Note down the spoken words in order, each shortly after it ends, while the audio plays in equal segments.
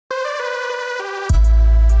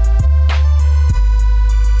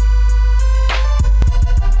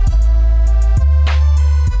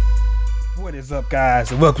What is up,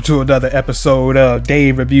 guys, and welcome to another episode of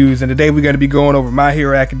Dave Reviews. And today we're going to be going over My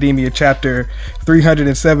Hero Academia chapter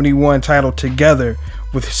 371 titled Together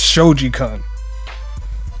with Shoji-kun.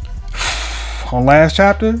 On last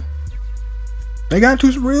chapter, they got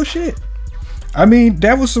into some real shit. I mean,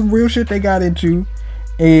 that was some real shit they got into.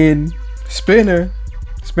 And Spinner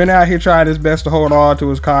out here trying his best to hold on to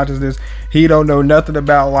his consciousness. He don't know nothing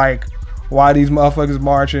about like why these motherfuckers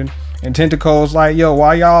marching. And Tentacole's like, yo,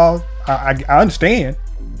 why y'all? I understand,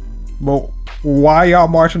 but why y'all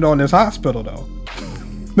marching on this hospital though?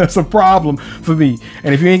 That's a problem for me.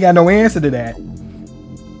 And if you ain't got no answer to that,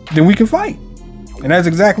 then we can fight. And that's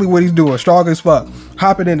exactly what he's doing. Strong as fuck.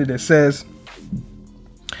 Hopping into this says,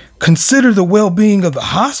 consider the well-being of the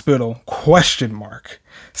hospital? ?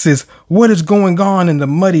 Says, what is going on in the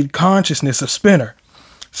muddied consciousness of Spinner?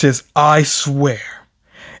 Says, I swear,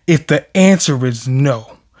 if the answer is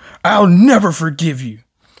no, I'll never forgive you.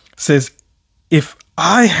 Says, if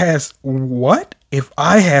I has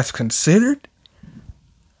considered?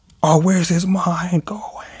 Oh, where's his mind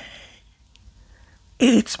going?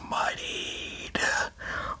 It's muddied.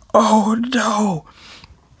 Oh no.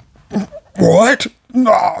 What?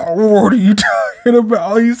 No, what are you talking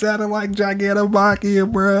about? He sounded like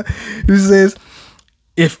Gigantomachia, bruh. He says,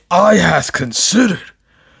 if I has considered,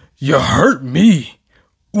 you hurt me.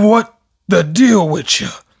 What the deal with you?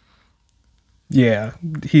 Yeah,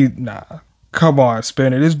 come on,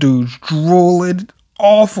 Spinner. This dude's drooling.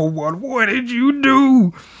 Awful one. What did you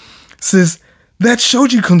do? Says, that's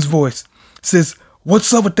Shoji-kun's voice. Says,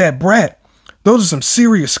 what's up with that brat? Those are some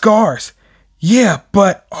serious scars. Yeah,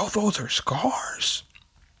 but, oh, those are scars.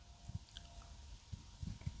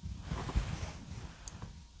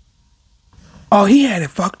 Oh, he had it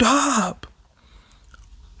fucked up.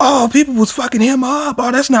 Oh, people was fucking him up.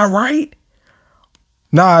 Oh, that's not right.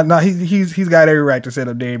 Nah, he's got every right to sit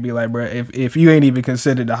up there and be like, bro, if you ain't even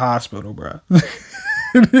considered the hospital, bro.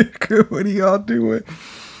 What are y'all doing?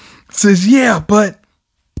 Says, yeah, but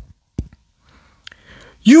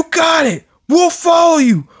you got it. We'll follow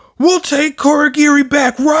you. We'll take Kurogiri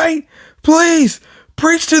back, right? Please,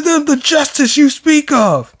 preach to them the justice you speak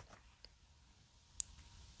of.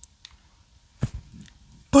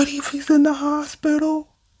 But if he's in the hospital,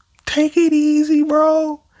 take it easy,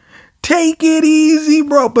 bro. Take it easy,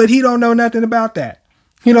 bro. But he don't know nothing about that.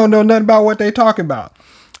 He don't know nothing about what they talking about.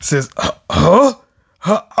 Says,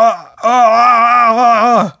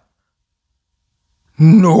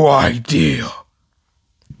 no idea.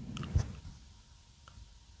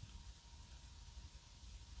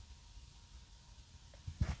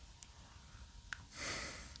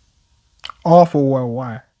 Awful one,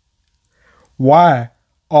 why? Why?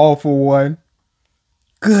 Awful one.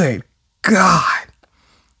 Good God.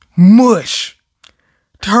 Mush.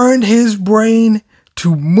 Turned his brain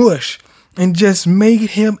to mush and just made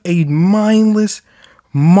him a mindless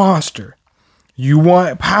monster. You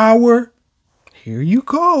want power? Here you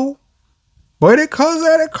go. But it comes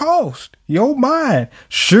at a cost. Your mind.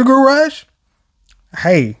 Sugar rush?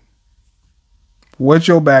 Hey, what's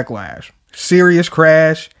your backlash? Serious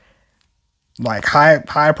crash? Like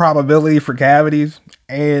high probability for cavities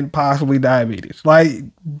and possibly diabetes. Like,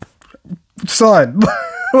 son.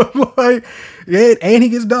 Like, and he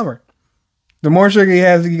gets dumber. The more sugar he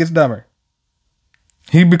has, he gets dumber.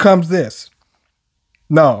 He becomes this.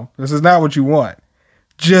 No, this is not what you want.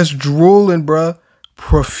 Just drooling, bruh,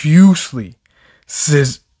 profusely.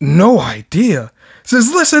 Says, no idea. Says,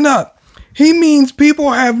 listen up. He means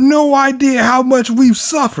people have no idea how much we've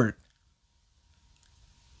suffered.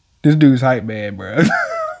 This dude's hype man, bruh.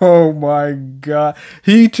 Oh my God.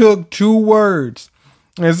 He took 2 words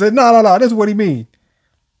and said, no, this is what he mean.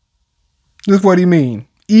 This is what he mean.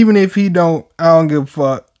 Even if he don't, I don't give a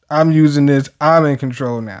fuck. I'm using this. I'm in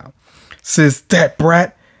control now. Says that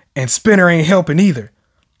brat and Spinner ain't helping either.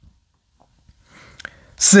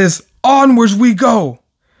 Says onwards we go.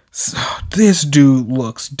 So, this dude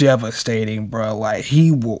looks devastating, bro. Like he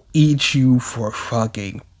will eat you for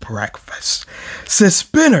fucking breakfast. Says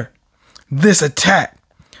Spinner, this attack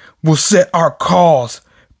will set our cause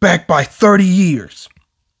back by 30 years.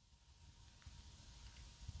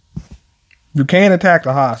 You can't attack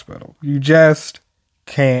the hospital. You just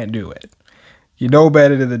can't do it. You know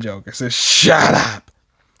better than the Joker. Says, shut up.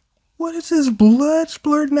 What is this blood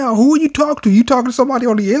splurting out? Who are you talking to? You talking to somebody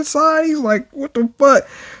on the inside? He's like, what the fuck?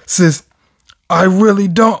 Says, I really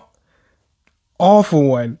don't. Awful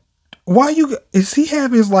one. Why you, is he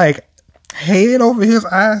have his like head over his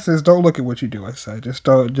eyes? Says, don't look at what you're doing, son. Just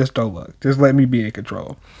don't look. Just let me be in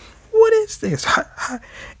control. What is this?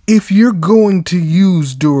 If you're going to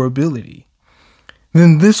use durability,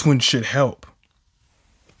 then this one should help.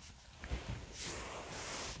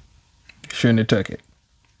 Shouldn't have took it.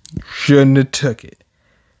 Shouldn't have took it.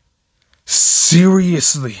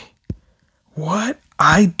 Seriously. What?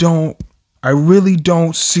 I really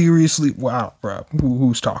don't seriously. Wow, bro.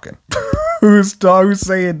 Who's talking? Who's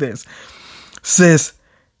saying this? Says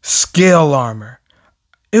scale armor.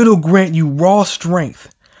 It'll grant you raw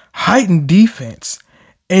strength, heightened defense,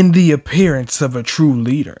 and the appearance of a true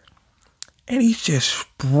leader. And he's just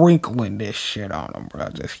sprinkling this shit on him, bro.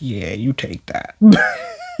 Just, yeah, you take that.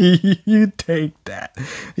 You take that.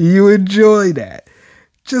 You enjoy that.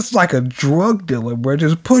 Just like a drug dealer, bro.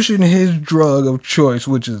 Just pushing his drug of choice,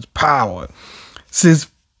 which is power. Says,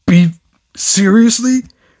 seriously?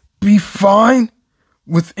 Be fine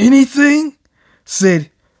with anything? Said,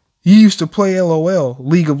 you used to play LOL,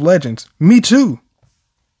 League of Legends. Me too.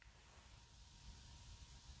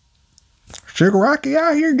 Shigaraki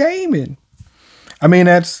out here gaming. I mean,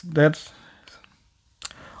 that's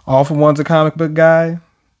All For One's a comic book guy.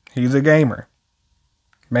 He's a gamer.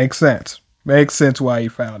 Makes sense. Makes sense why he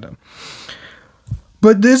found him.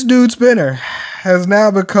 But this dude Spinner has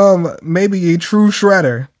now become maybe a true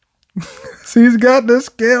shredder. He's got the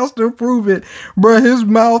scales to prove it. Bruh, his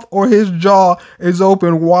mouth or his jaw is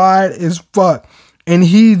open wide as fuck. And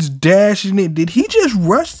he's dashing it. Did he just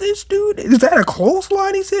rush this dude? Is that a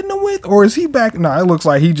clothesline he's hitting him with? Or is he back? Nah, it looks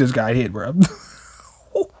like he just got hit, bro.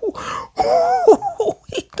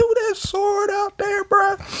 He threw that sword out there,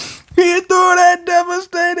 bro. He threw that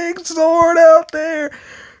devastating sword out there.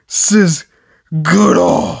 Says, good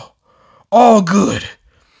all good.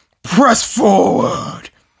 Press forward.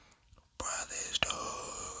 Bro, this dude.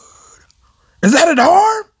 Is that an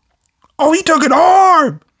arm? Oh, he took an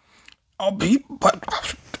arm. Oh, but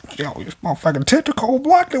yo, this motherfucking Tentacole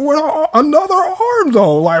blocked it with another arm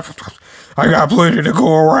though. Like, I got plenty to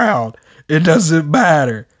go around. It doesn't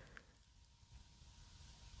matter.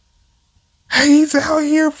 He's out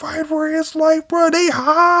here fighting for his life, bro. They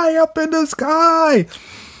high up in the sky.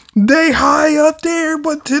 They high up there,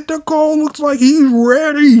 but Tentacole looks like he's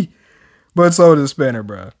ready. But so does Spinner,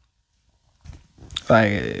 bro.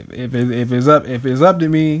 Like, if it's up to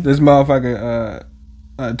me, this motherfucker,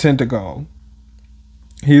 Tentacole,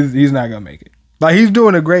 he's not gonna make it. Like, he's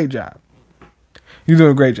doing a great job. He's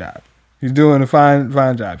doing a great job. He's doing a fine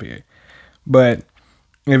job here. But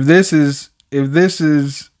if this is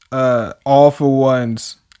All For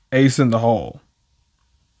One's ace in the hole,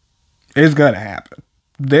 it's gonna happen.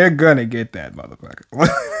 They're gonna get that motherfucker.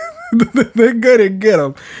 They're gonna get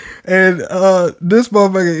him. And this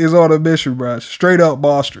motherfucker is on a mission, bro. Straight up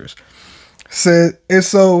monstrous. And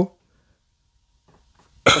so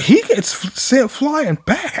he gets sent flying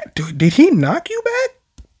back. Dude, did he knock you back?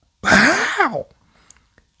 How?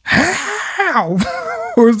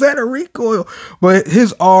 Or is that a recoil? But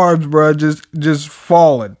his arms, bro, just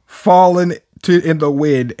falling in the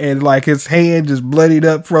wind, and like his hand just bloodied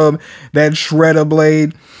up from that shredder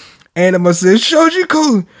blade. Anima says,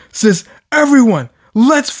 Shoji-kun says, everyone,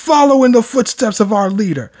 let's follow in the footsteps of our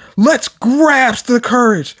leader. Let's grasp the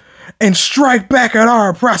courage and strike back at our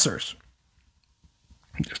oppressors.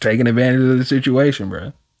 Just taking advantage of the situation,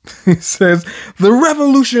 bro. He says, the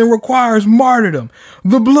revolution requires martyrdom.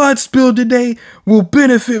 The blood spilled today will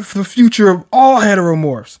benefit the future of all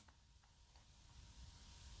heteromorphs.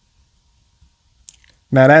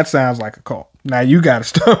 Now that sounds like a cult. Now you gotta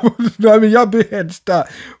stop. I mean, y'all been had to stop.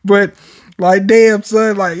 But like, damn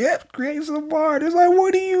son, like, yeah, create some art. It's like,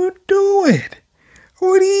 what are you doing?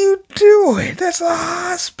 What are you doing? That's a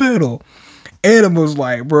hospital. Animal's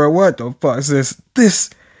like, bro, what the fuck? Says, this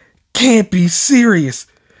can't be serious.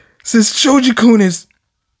 Says Shoji-kun is,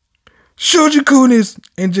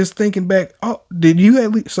 and just thinking back, oh, did you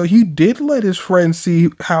at least, so he did let his friend see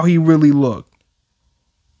how he really looked.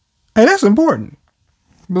 And that's important.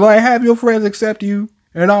 Like, have your friends accept you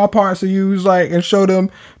and all parts of you, like, and show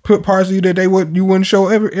them, put parts of you that you wouldn't show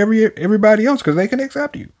everybody else, because they can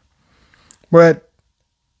accept you. But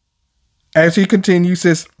as he continues,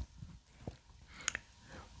 says,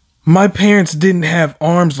 my parents didn't have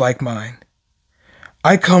arms like mine.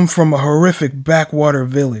 I come from a horrific backwater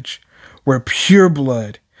village where pure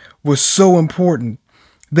blood was so important.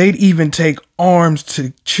 They'd even take arms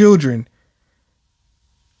to children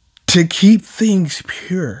to keep things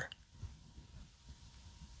pure.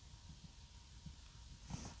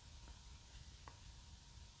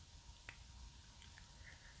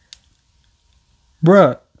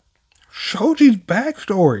 Bruh, Shoji's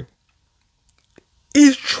backstory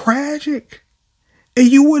is tragic. And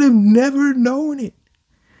you would have never known it.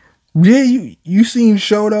 Yeah, you seen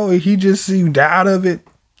Shoto and he just seemed out of it,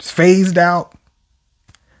 phased out.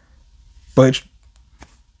 But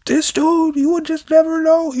this dude, you would just never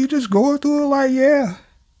know. He just going through it like, yeah.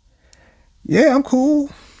 Yeah, I'm cool.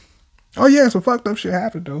 Oh yeah, some fucked up shit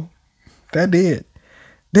happened though. That did.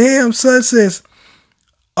 Damn, son. Says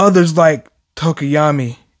others like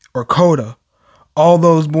Tokuyami or Koda, all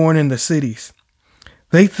those born in the cities.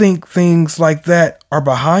 They think things like that are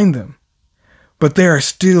behind them. But there are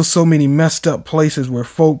still so many messed up places where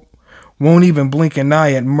folk won't even blink an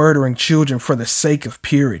eye at murdering children for the sake of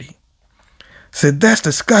purity. Said, that's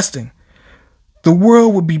disgusting. The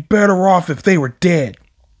world would be better off if they were dead.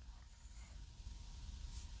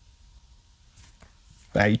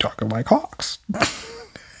 Now you talking like Hawks.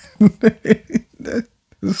 The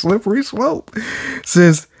slippery slope.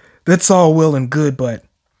 Says, that's all well and good, but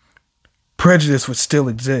prejudice would still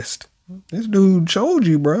exist. This dude showed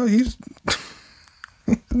you, bro. He's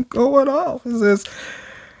going off. It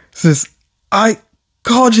says, I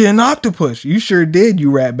called you an octopus. You sure did,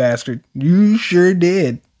 you rat bastard. You sure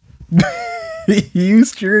did. You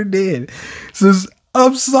sure did. Says,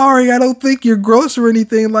 I'm sorry, I don't think you're gross or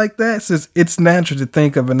anything like that. Says, it's natural to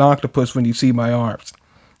think of an octopus when you see my arms.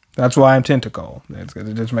 That's why I'm Tentacole.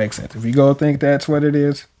 It just makes sense. If you go think that's what it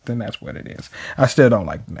is, then that's what it is. I still don't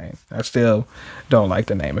like the name. I still don't like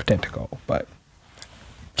the name of Tentacole, but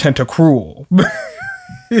Tentacruel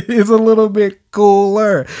is a little bit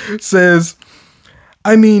cooler. Says,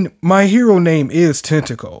 I mean, my hero name is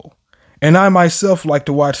Tentacole, and I myself like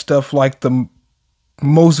to watch stuff like the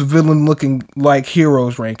most villain looking like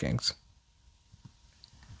heroes rankings.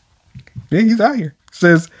 Yeah, he's out here.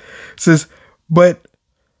 But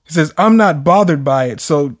I'm not bothered by it,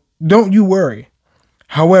 so don't you worry.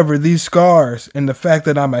 However, these scars and the fact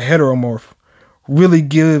that I'm a heteromorph really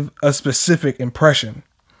give a specific impression.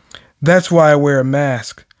 That's why I wear a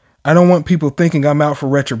mask. I don't want people thinking I'm out for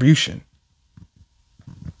retribution.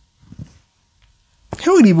 He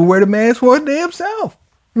wouldn't even wear the mask for his damn self.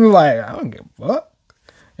 He was like, I don't give a fuck.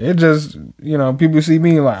 It just, people see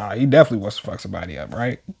me like, oh, he definitely wants to fuck somebody up,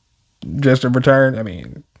 right? Just in return. I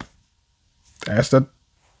mean, this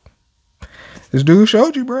dude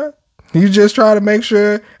showed you, bro. He's just trying to make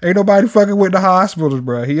sure ain't nobody fucking with the hospitals,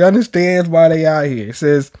 bro. He understands why they out here. It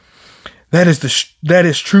says, that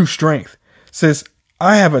is true strength. It says,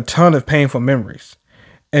 I have a ton of painful memories,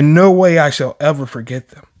 and no way I shall ever forget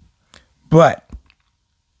them. But,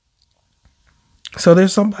 so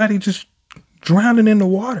there's somebody just drowning in the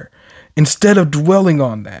water instead of dwelling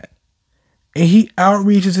on that. And he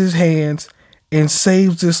outreaches his hands and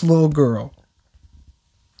saves this little girl.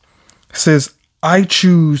 It says, I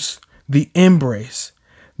choose the embrace,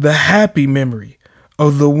 the happy memory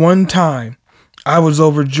of the one time I was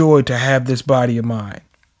overjoyed to have this body of mine.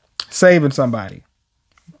 Saving somebody.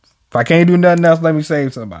 If I can't do nothing else, let me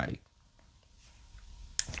save somebody.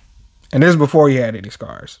 And this is before he had any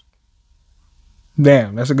scars.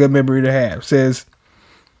 Damn, that's a good memory to have. Says,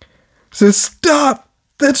 stop.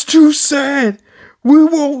 That's too sad. We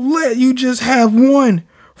won't let you just have one.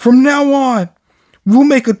 From now on, we'll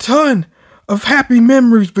make a ton of happy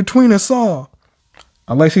memories between us all.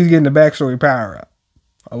 Unless he's getting the backstory power up.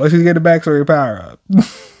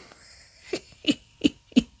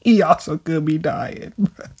 He also could be dying.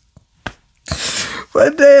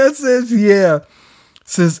 But Dan says, yeah.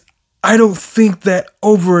 Says, I don't think that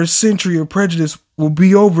over a century of prejudice will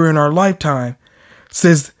be over in our lifetime.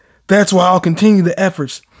 Says, that's why I'll continue the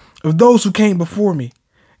efforts of those who came before me.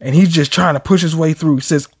 And he's just trying to push his way through.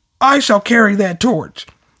 Says, I shall carry that torch.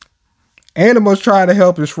 Animals trying to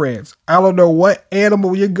help his friends. I don't know what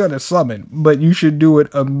animal you're going to summon, but you should do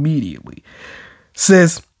it immediately.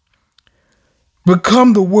 Says,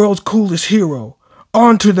 become the world's coolest hero.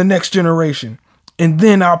 On to the next generation. And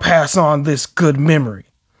then I'll pass on this good memory.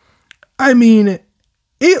 I mean,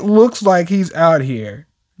 it looks like he's out here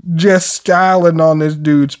just styling on this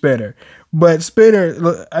dude Spinner. But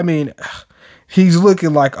Spinner, I mean, he's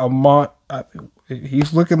looking like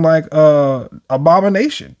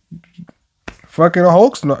Abomination. Fucking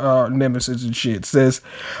Hulk's nemesis and shit. Says,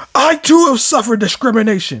 I too have suffered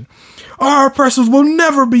discrimination. Our oppressors will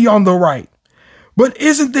never be on the right. But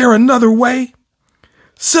isn't there another way?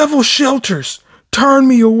 Several shelters turned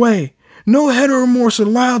me away. No heteromorphs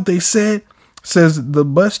allowed, they said. Says the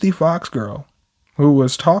busty fox girl who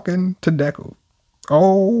was talking to Deku.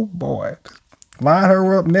 Oh boy. Line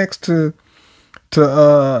her up next to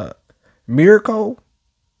Miracle.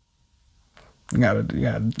 You got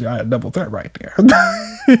a double threat right there.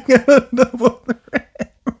 You got a double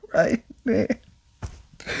threat right there.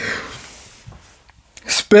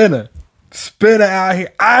 Spinner out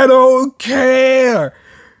here. I don't care.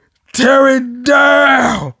 Tear it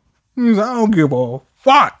down. I don't give a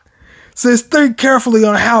fuck. Says, think carefully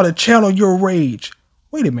on how to channel your rage.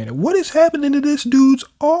 Wait a minute. What is happening to this dude's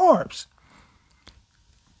arms?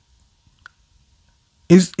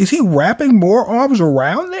 Is he wrapping more arms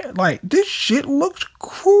around there? Like, this shit looks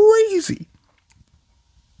crazy.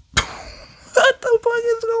 What the fuck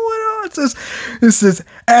is going on? It says,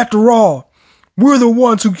 after all, we're the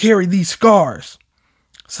ones who carry these scars.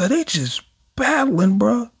 So they just battling,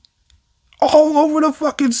 bro. All over the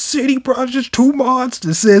fucking city, bro. Just two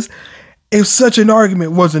monsters. It says, if such an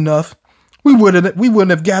argument was enough, we wouldn't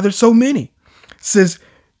have gathered so many. It says,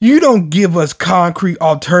 you don't give us concrete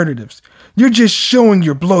alternatives. You're just showing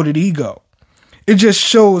your bloated ego. It just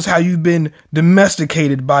shows how you've been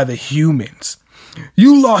domesticated by the humans.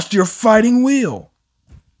 You lost your fighting will.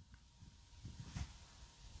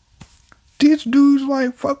 This dude's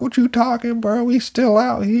like, fuck what you talking, bro. We still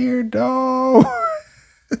out here, dog.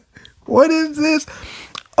 What is this?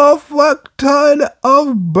 A fuck ton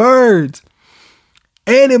of birds.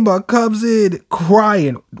 Anima comes in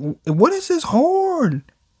crying. What is this horn?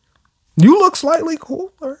 You look slightly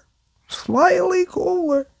cooler. Slightly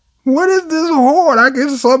cooler. What is this horn? I can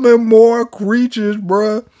summon more creatures,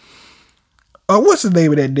 bruh. What's the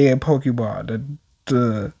name of that damn Pokemon?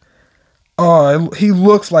 He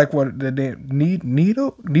looks like what the damn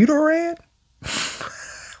Nidoran?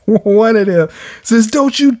 One of them says,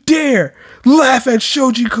 don't you dare laugh at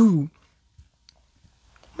Shoji-kun.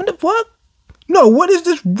 What the fuck? No, what is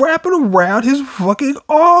this wrapping around his fucking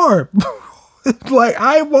arm? It's like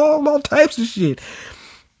eyeball, all types of shit.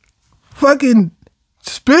 Fucking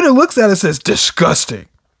Spinner looks at it and says, disgusting.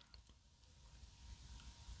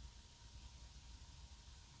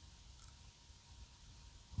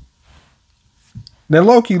 Now,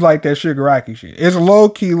 low-key like that Shigaraki shit. It's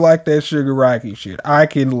low-key like that Shigaraki shit. I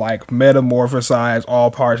can, like, metamorphosize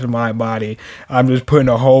all parts of my body. I'm just putting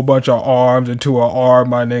a whole bunch of arms into an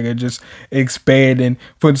arm, my nigga. Just expanding.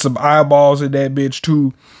 Putting some eyeballs in that bitch,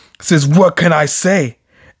 too. Says, what can I say?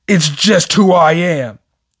 It's just who I am.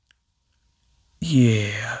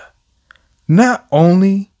 Yeah. Not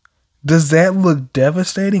only does that look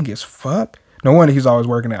devastating as fuck. No wonder he's always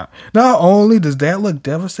working out. Not only does that look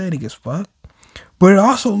devastating as fuck, but it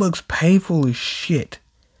also looks painful as shit.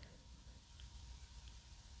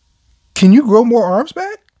 Can you grow more arms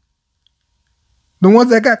back? The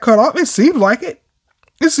ones that got cut off? It seems like it.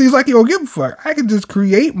 It seems like you don't give a fuck. I can just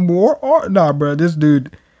create more arms. Nah, bro, this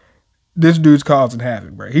dude's causing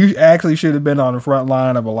havoc, bro. He actually should have been on the front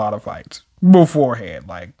line of a lot of fights beforehand.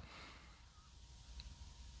 Like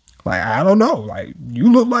I don't know. Like,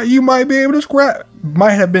 you look like you might be able to scrap.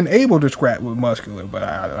 Might have been able to scrap with muscular, but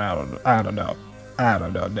I don't know. I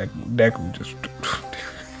don't know. Deku just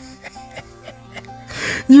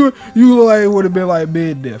you look like it would have been like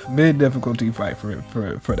mid difficulty fight for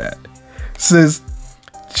that. Says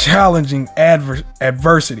challenging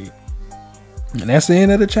adversity. And that's the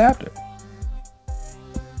end of the chapter.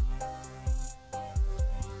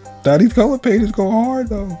 Now these color pages go hard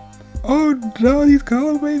though. Oh no, these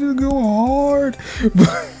color pages go hard.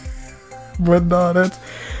 But no,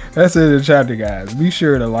 that's it in the chapter, guys. Be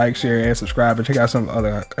sure to like, share, and subscribe, and check out some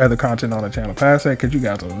other content on the channel. Pass that, catch you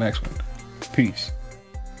guys on the next one. Peace.